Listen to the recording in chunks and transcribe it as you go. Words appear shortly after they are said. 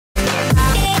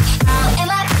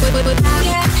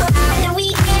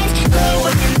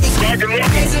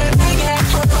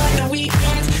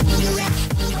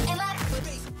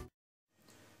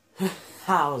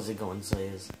How's it going,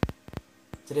 Slayers?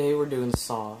 Today we're doing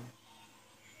Saw.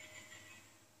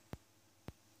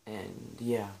 And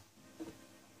yeah.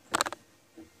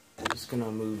 I'm just gonna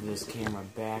move this camera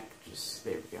back.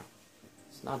 There we go.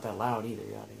 It's not that loud either,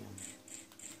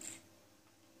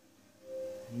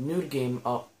 New game.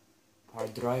 Oh,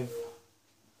 hard drive.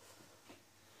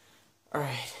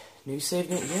 Alright, new save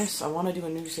game. Yes, I want to do a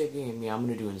new save game. Yeah, I'm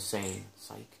gonna do Insane.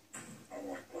 Psych. I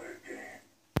want to play a game.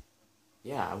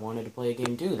 Yeah, I wanted to play a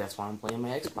game too. That's why I'm playing my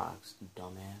Xbox, you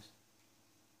dumbass.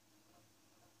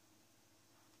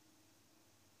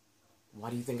 Why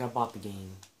do you think I bought the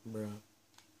game, bro?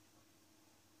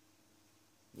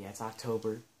 Yeah, it's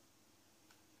October.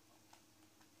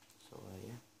 So,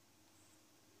 yeah.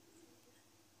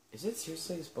 Is it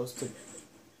seriously supposed to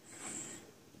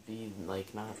be,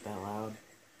 like, not that loud?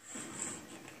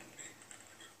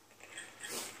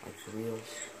 Like, for reals?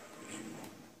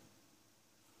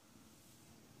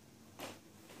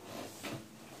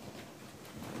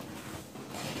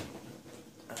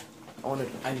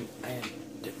 I had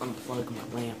to unplug my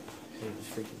lamp. It was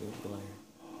freaking glare.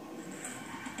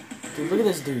 Dude, look at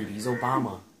this dude. He's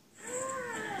Obama.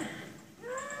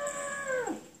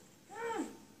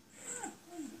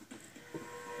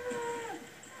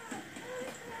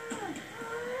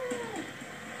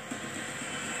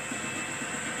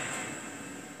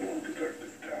 Hello,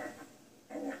 Detective Tapp.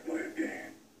 I want to play a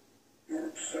game. Your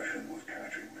obsession with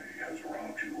catching me has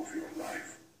robbed you of your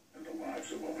life and the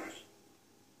lives of others.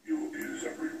 You abuse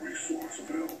every resource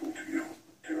available to you,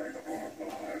 tearing apart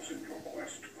lives in your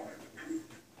quest to find the truth.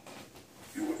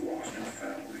 You have lost your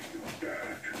family, your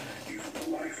badge, even the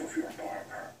life of your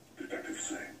partner, Detective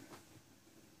Singh.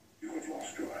 You have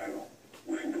lost your health,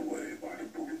 whittled away by the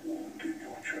bullet wound in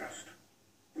your chest.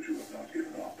 But you have not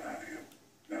given up, have you?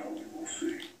 Now we will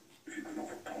see if you can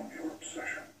overcome your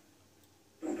obsession.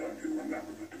 No doubt you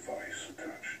remember the device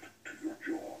attached to your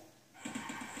jaw.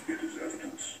 It is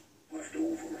evidence left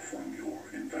over from your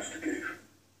investigation.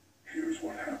 Here's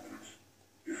what happens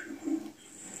if you lose.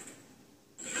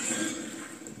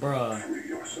 Bruh. Free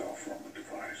yourself from the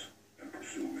device and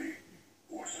pursue me,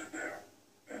 or sit there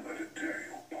and let it tear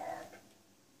you apart.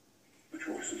 The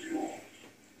choice is yours.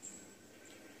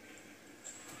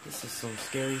 This is some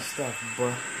scary stuff,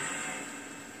 bruh.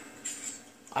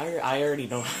 I already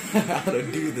know how to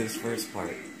do this first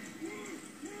part.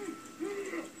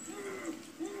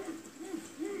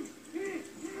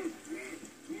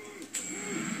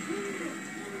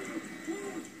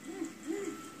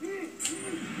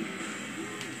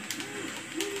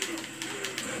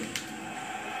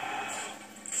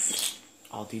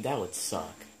 Oh, dude, that would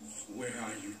suck. Where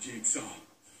are you, Jigsaw?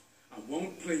 I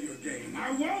won't play your game.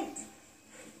 I won't!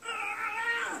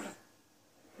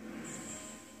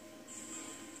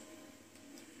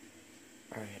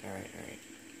 Alright.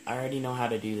 I already know how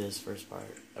to do this first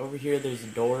part. Over here, there's a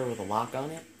door with a lock on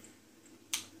it.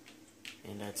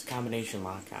 And that's a combination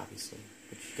lock, obviously.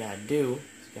 What you gotta do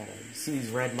is you see these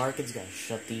red markings, you gotta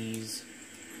shut these.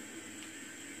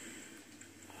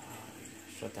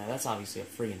 Shut that. That's obviously a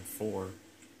freaking 4. And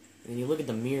then you look at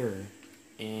the mirror,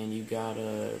 and you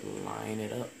gotta line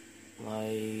it up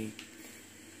like...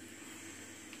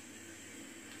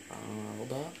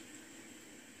 hold up.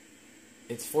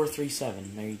 It's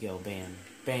 437. There you go. Bam.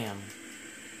 Bam.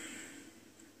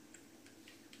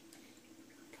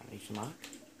 Combination lock.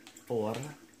 4,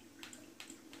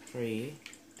 3,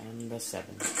 and a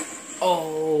 7.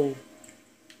 Oh!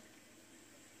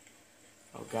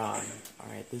 Oh god.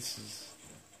 Alright, this is...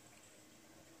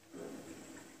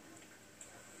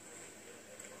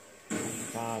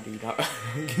 God, dude,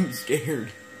 I'm getting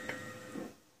scared.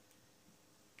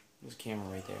 There's a camera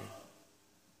right there.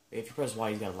 If you press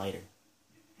Y, he's got a lighter.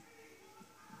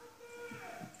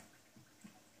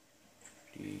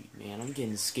 Dude, man, I'm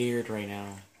getting scared right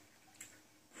now.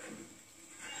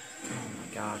 Oh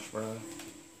my gosh, bro.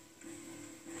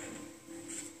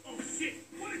 Oh shit!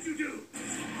 What did you do?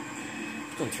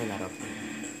 I'm gonna turn that up.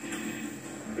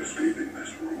 Escaping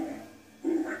this room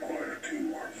will require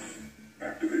teamwork.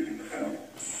 Activating the panel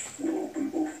will open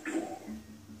both doors.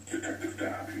 Detective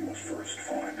Tapp, you must first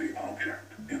find the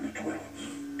object in the toilets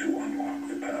to unlock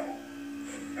the panel.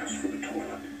 As for the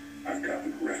toilet, I've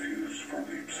gathered refuse from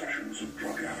the obsessions of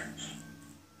drug addicts.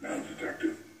 Now,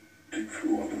 Detective, dig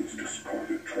through others'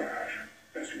 discarded trash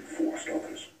as you forced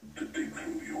others to dig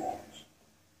through yours.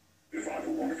 If either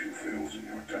one of you fails in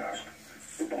your task,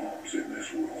 the bombs in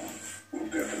this room will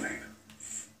detonate.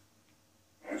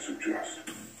 I suggest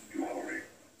you hurry.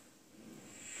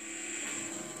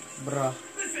 Bruh.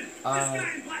 Listen, Listen, this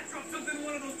guy in black dropped something in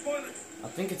one of those toilets. I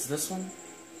think it's this one.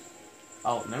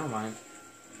 Oh, never mind.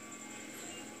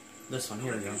 This one,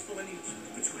 here we go. But you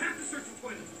have to search the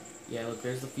toilet. Yeah, look,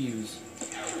 there's the fuse.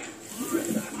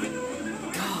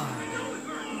 God.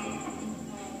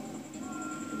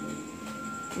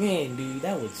 Man, dude,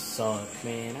 that would suck,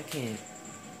 man. I can't.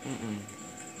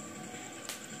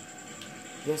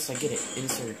 Yes, I get it.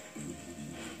 Insert.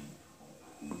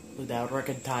 Without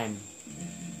record time.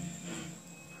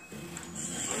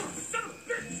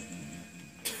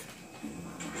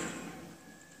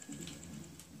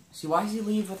 See, why does he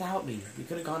leave without me? We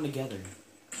could have gone together.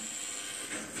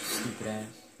 Stupid ass.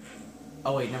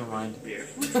 Oh wait, never mind.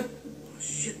 Oh,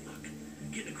 shit, look.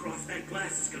 Getting across that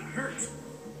glass is gonna hurt.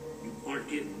 You aren't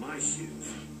getting my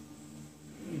shoes.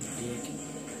 You dick.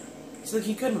 So like,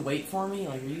 he couldn't wait for me?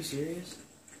 Like, are you serious?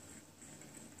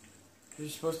 You're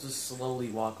supposed to slowly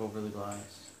walk over the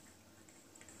glass.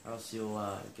 Or else you'll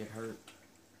get hurt.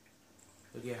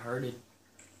 You'll get hurted.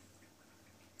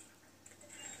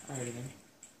 Alrighty then.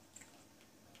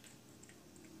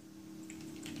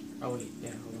 Oh wait, yeah,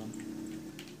 hold on.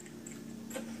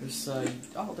 There's,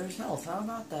 oh, there's health. How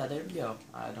about that? There we go.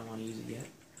 I don't want to use it yet.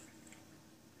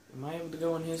 Am I able to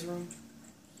go in his room?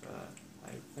 I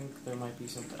think there might be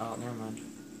something. Oh, never mind.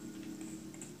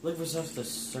 Look for stuff to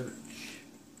search.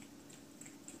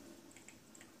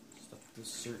 Stuff to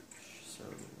search. So,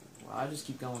 well, I just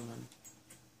keep going then.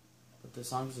 But the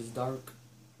songs is dark.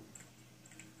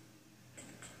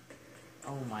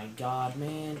 Oh my god,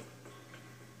 man.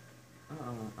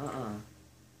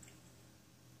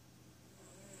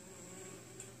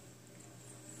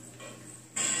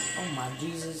 Oh my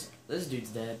Jesus. This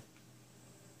dude's dead.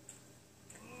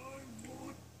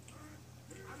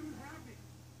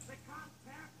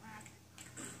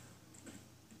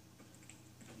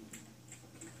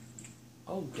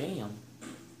 Oh, damn.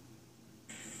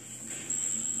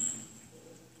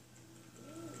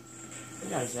 That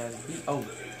guy's ass beat. Oh.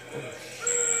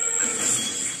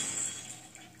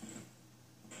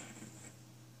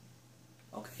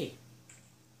 Okay.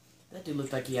 That dude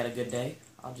looked like he had a good day.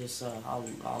 I'll just,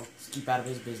 I'll keep out of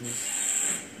his business.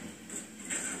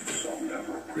 Some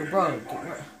never Yo, appreciate bro,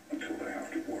 life until they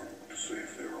have to work to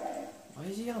save their own. why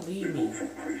is he gonna They leave go me? from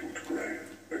cradle to grave,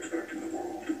 expecting the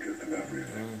world to give them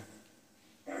everything.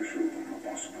 I show them the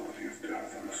possibility of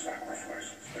death and the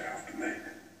sacrifices they have to make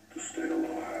to stay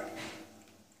alive.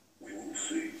 We will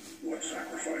see what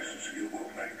sacrifices you will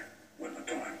make when the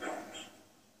time comes.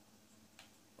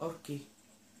 Okay.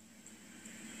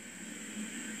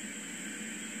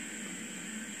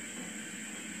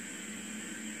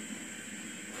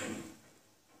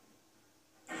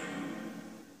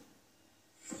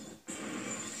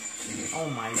 Oh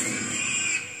my god.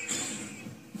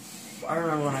 I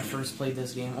remember when I first played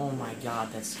this game, oh my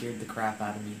god, that scared the crap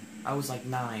out of me. I was like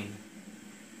 9.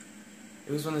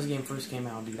 It was when this game first came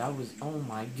out, dude. I was, oh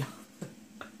my god.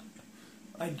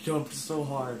 I jumped so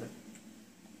hard.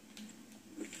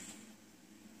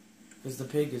 Because the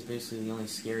pig is basically the only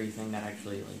scary thing that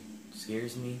actually, like,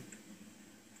 scares me.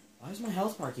 Why does my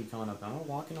health bar keep coming up? Am I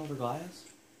walking over glass?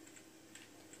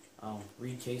 Oh,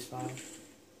 read case file.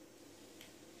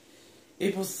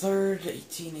 April 3rd,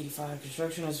 1885.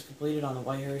 Construction has completed on the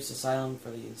Whitehurst Asylum for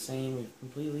the Insane.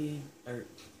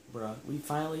 We've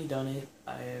finally done it.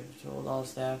 I have told all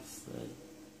staff that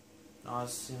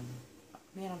awesome.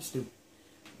 Man, I'm stupid.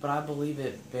 But I believe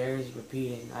it bears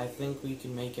repeating. I think we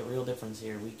can make a real difference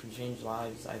here. We can change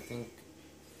lives. I thank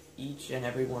each and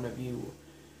every one of you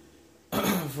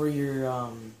for your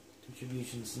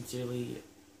contribution. Sincerely,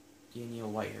 Daniel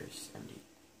Whitehurst, MD.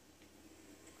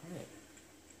 Alright.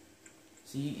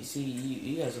 See,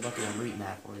 you guys are lucky I'm reading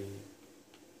that for you.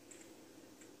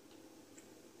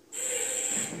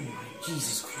 Oh my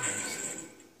Jesus Christ.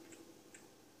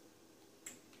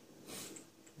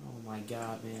 Oh my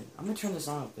god, man. I'm gonna turn this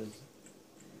on because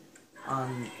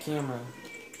on camera.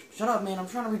 Shut up, man. I'm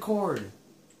trying to record.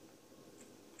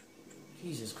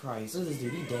 Jesus Christ. Look at this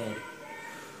dude. He dead.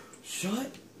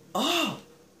 Shut up!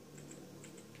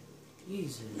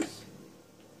 Jesus.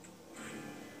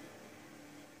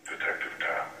 Detective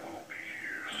Tam will be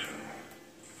here soon.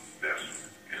 This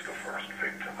is the first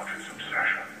victim of his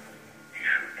obsession. He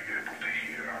should be able to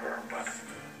hear her, but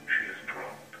she is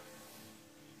drugged.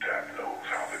 Tam knows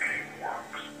how the game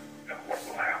works and what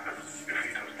will happen if he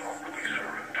does not release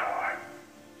her in time.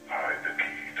 Hide the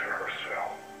key to her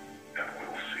cell, and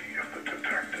we'll see if the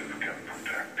detective can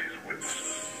protect his witnesses.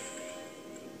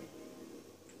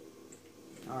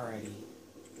 Alrighty.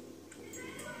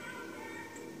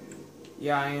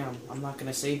 Yeah, I am. I'm not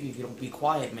gonna save you if you don't be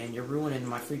quiet, man. You're ruining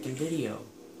my freaking video.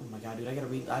 Oh my god, dude, I gotta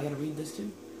read this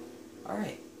too?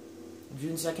 Alright.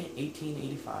 June 2nd,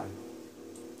 1885.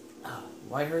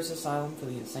 Whitehurst Asylum for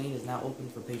the Insane is now open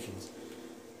for patients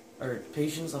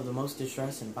of the most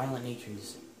distressed and violent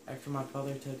natures. After my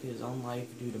father took his own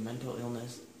life due to mental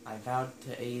illness, I vowed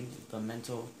to aid the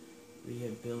mental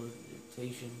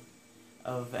rehabilitation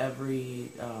of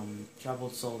every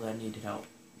troubled soul that needed help.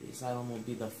 The asylum will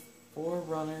be the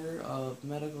forerunner of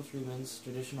medical treatments,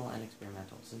 traditional and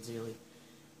experimental. Sincerely,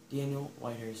 Daniel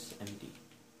Whitehurst, MD.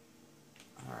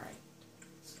 Alright,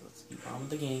 so let's keep on with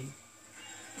the game.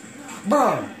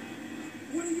 Bro!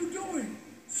 What are you doing?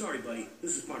 Sorry, buddy.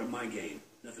 This is part of my game.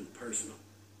 Nothing personal.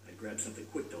 I'd grab something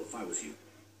quick, though, if I was you.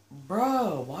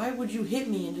 Bro, why would you hit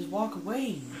me and just walk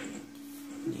away?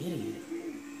 You idiot.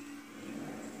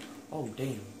 Oh,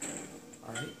 damn.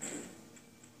 Alright.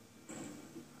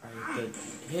 Alright,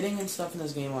 the hitting and stuff in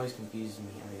this game always confuses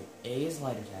me. Alright, A is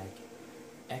light attack.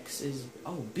 X is...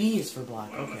 Oh, B is for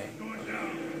block. Okay.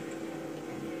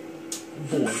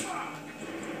 Boy.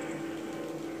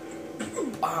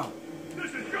 Ow.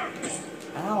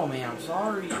 Ow, man, I'm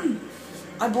sorry.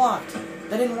 I blocked.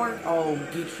 That didn't work. Oh,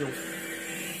 get your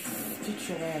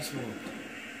ass whooped.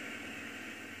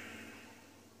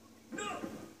 No!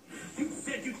 You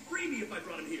said you'd free me if I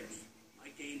brought him here. My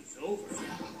game's over.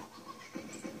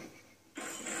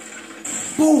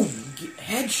 Boom!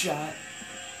 Headshot.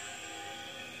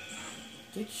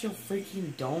 Get your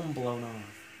freaking dome blown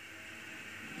off.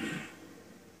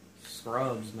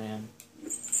 Scrubs, man.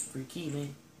 Freaky,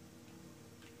 man.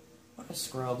 What a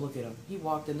scrub. Look at him. He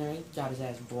walked in there, he got his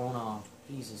ass blown off.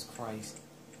 Jesus Christ.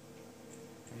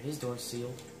 His door's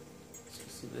sealed.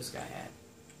 Let's see what this guy had.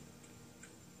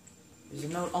 There's a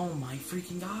note. Oh my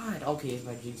freaking god. Okay, it's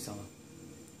by Jigsaw.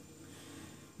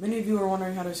 Many of you are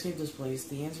wondering how to escape this place.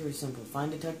 The answer is simple.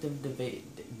 Find Detective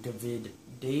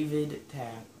David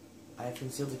Tapp. I have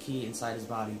concealed the key inside his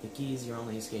body. The key is your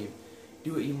only escape.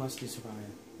 Do what you must to survive.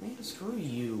 Man, screw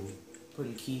you.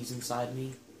 Putting keys inside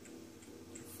me.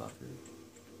 You fucker.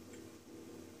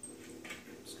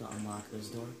 Just gonna unlock this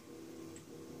door.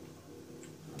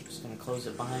 I'm just gonna close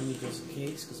it behind me just in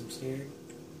case, because I'm scared.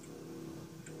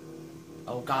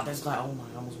 Oh god, this guy. Oh my,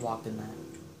 I almost walked in that.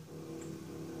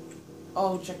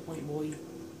 Oh, checkpoint, boy.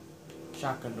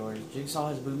 Shotgun doors. Jigsaw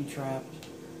has booby trapped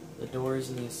the doors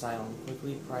in the asylum.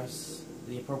 Quickly press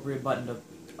the appropriate button to...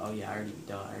 Oh yeah, I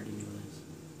already knew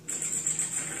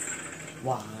this.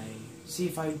 Why? See,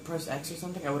 if I pressed X or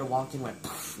something, I would have walked in, went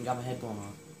poof, and got my head blown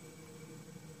off.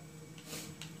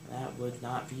 That would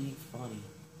not be funny.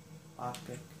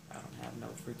 Lockpick. I don't have no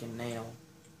freaking nail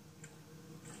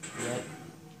yet.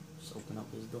 Just open up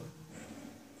this door.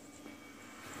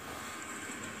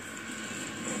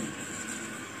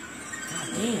 God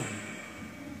damn.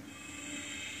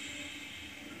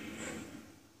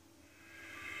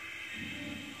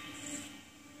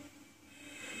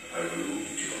 I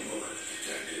removed your bullet,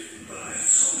 Detective, but I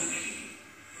saw the key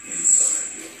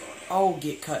inside your body. Oh,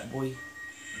 get cut, boy.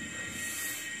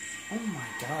 Oh my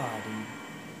god, dude.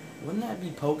 Wouldn't that be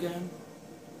Pokken?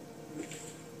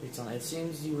 It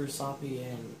seems you were sloppy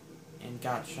and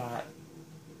got shot.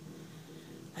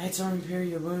 I had someone repair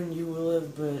your wound, you will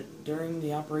live, but during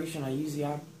the operation I used the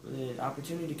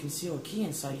opportunity to conceal a key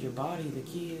inside your body. The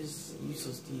key is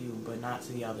useless to you, but not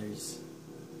to the others.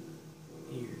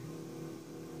 Here.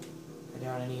 I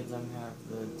doubt any of them have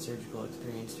the surgical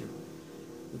experience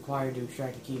required to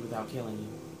extract a key without killing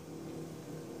you.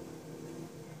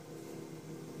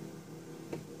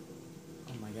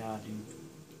 Oh my god, dude.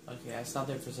 Okay, I stopped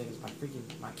there for a second.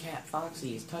 My cat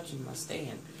Foxy is touching my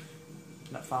stand.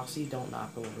 No, Foxy, don't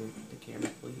knock over the camera,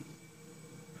 please.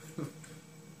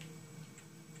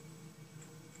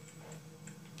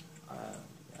 Yeah,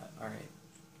 alright.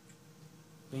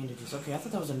 Bandages. Okay, I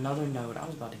thought that was another note. I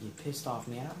was about to get pissed off,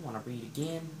 man. I don't want to read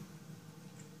again.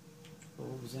 But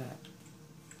what was that?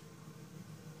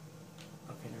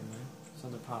 Okay, never mind.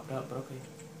 Something popped up, but okay.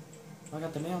 Well, I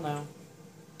got the mail now.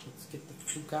 Let's get the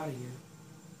fuck out of here.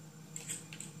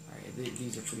 Alright,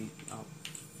 these are pretty... Oh,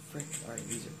 frick. Alright,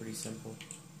 these are pretty simple.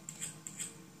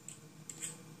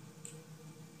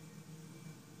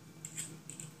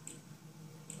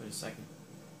 Wait a second.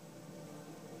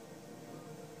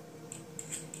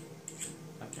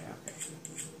 Okay.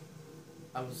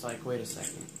 I was like, wait a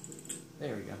second.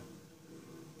 There we go.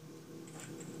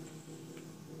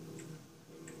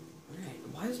 Alright,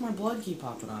 why does my blood keep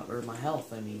popping up? Or my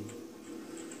health, I mean.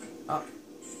 Oh.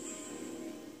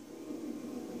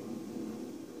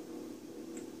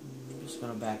 I'm just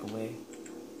gonna back away.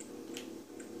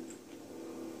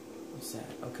 What's that?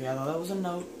 Okay, I thought that was a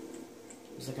note.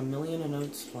 There's like a million of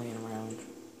notes flying around.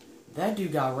 That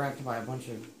dude got wrecked by a bunch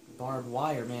of barbed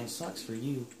wire, man. Sucks for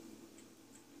you.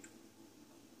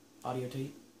 audio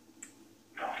tape.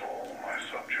 Not all my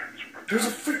subjects pretend There's a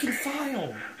to freaking be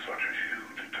file! such as you,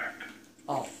 Detective.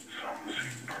 Oh. Some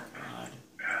seek purpose God.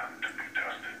 and to be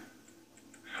tested.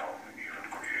 Some even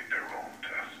create their own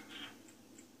tests.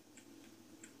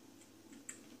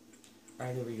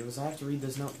 Alright, there we go. So I have to read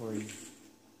this note for you.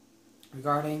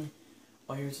 Regarding,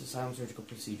 here's asylum surgical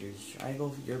procedures.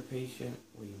 Triangle, your patient,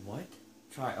 wait, what?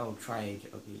 Triage.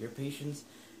 Okay, your patient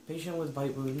with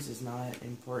bite wounds is not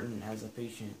important as a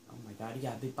patient. Oh my god, he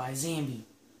got bit by a zombie.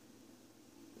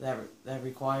 That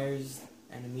requires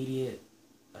an immediate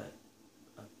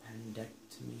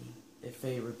appendectomy. If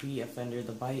a repeat offender,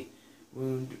 the bite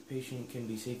wound patient can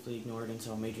be safely ignored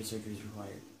until major surgery is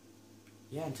required.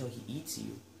 Yeah, until he eats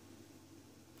you.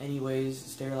 Anyways,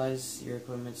 sterilize your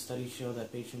equipment. Studies show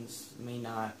that patients may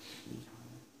not eat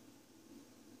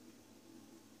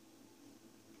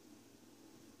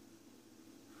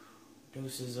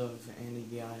doses of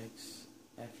antibiotics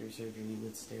after surgery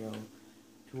with sterile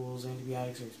tools.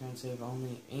 Antibiotics are expensive.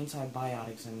 Only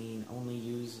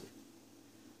use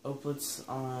oplets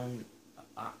on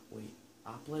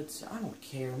oplets. I don't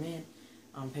care, man.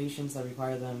 On patients that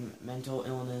require them. Mental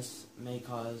illness may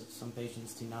cause some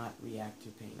patients to not react to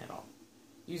pain at all.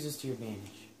 Use this to your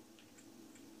advantage.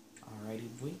 Alrighty,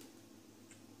 boy.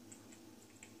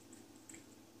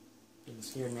 Getting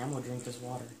scared, man. I'm gonna drink this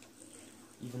water.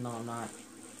 Even though I'm not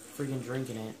freaking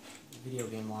drinking it. Video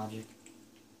game logic.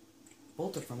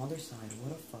 Bolted from other side.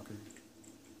 What a fucker.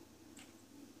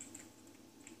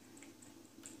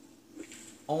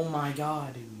 Oh my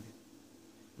god, dude.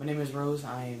 My name is Rose.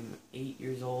 I am 8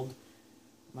 years old.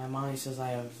 My mommy says I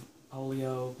have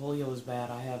polio. Polio is bad.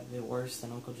 I have it worse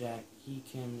than Uncle Jack. He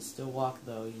can still walk,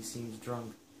 though. He seems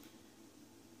drunk.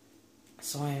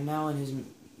 So I am now in his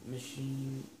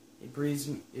machine. It breathes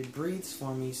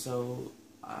for me, so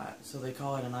they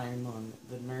call it an iron lung.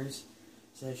 The nurse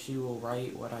says she will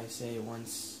write what I say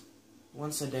once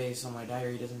a day, so my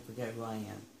diary doesn't forget who I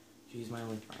am. She's my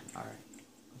only friend. Alright,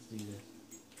 let's do this.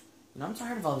 You know, I'm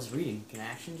tired of all this reading. Can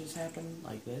action just happen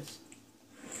like this?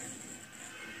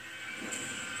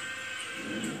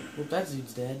 Well, that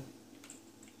dude's dead.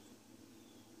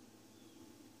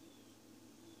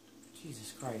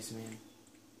 Jesus Christ, man.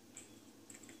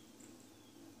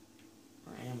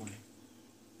 Where am I?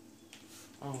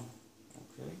 Oh,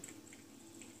 okay.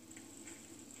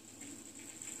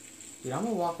 Dude, I'm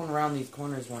gonna walk around these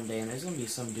corners one day and there's gonna be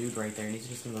some dude right there and he's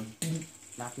just gonna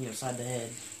knock me upside the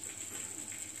head.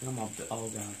 And I'm gonna, oh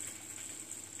god.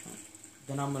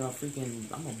 Then I'm gonna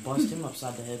bust him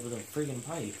upside the head with a freaking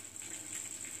pipe.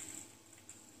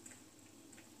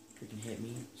 Freaking hit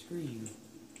me. Screw you.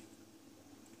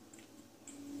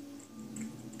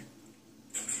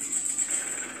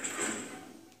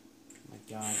 Oh my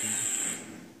god,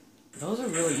 dude. Those are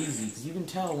really easy, because you can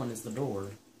tell when it's the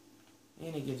door.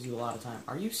 And it gives you a lot of time.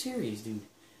 Are you serious, dude?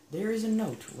 There is a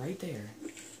note right there.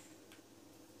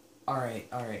 Alright,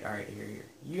 here.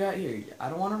 You got here. I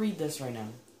don't want to read this right now.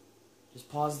 Just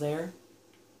pause there.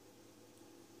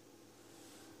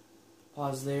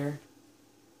 Pause there.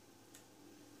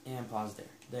 And pause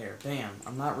there. There. Bam.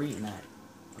 I'm not reading that.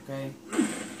 Okay?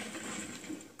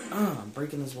 I'm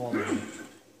breaking this wall down.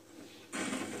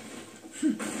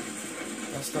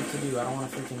 Got stuff to do. I don't want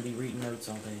to freaking be reading notes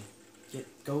all day.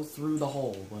 Go through the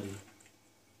hole, buddy.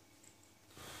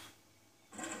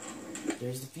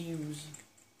 There's the fuse.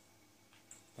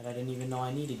 That I didn't even know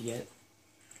I needed yet.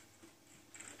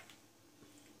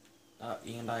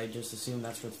 And I just assumed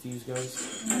that's where the fuse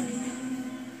goes.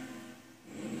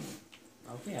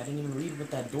 Okay, I didn't even read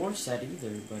what that door said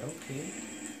either, but okay.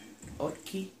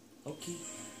 Okay.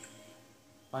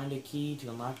 Find a key to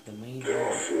unlock the main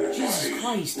door. Jesus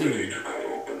Christ, dude!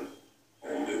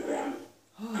 Only one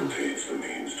contains the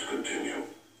means to continue,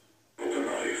 but the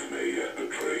knife may yet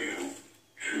betray you.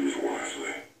 Choose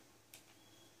wisely.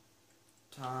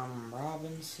 Tom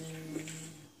Robinson.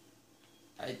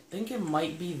 I think it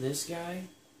might be this guy.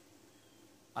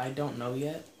 I don't know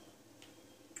yet.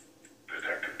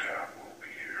 Detective Tam will be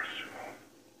here soon.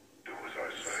 Do as I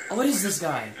say. Oh, what is this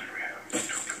guy?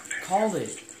 Called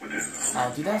it. Within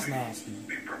Oh, dude, that's nasty.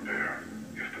 Be prepared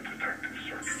if the detective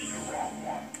searches the wrong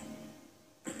one.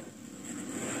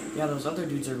 Yeah, those other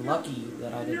dudes are lucky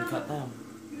that I didn't cut them.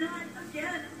 Not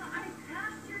again. I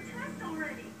passed your test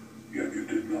already. Yet you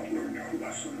did not learn your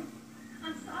lesson.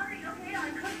 I'm sorry, okay? I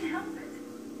couldn't help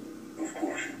it. Of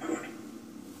course you could.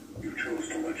 You chose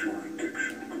to let your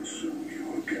addiction consume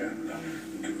you again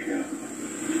and again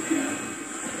and again.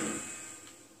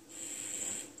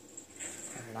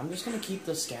 Alright, I'm just gonna keep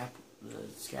the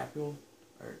scapule,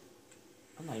 or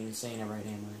I'm not even saying it right,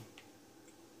 am I?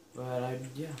 But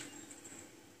yeah.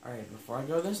 Alright, before I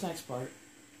go to this next part,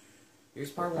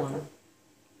 here's part 1.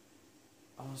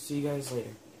 I'll see you guys later.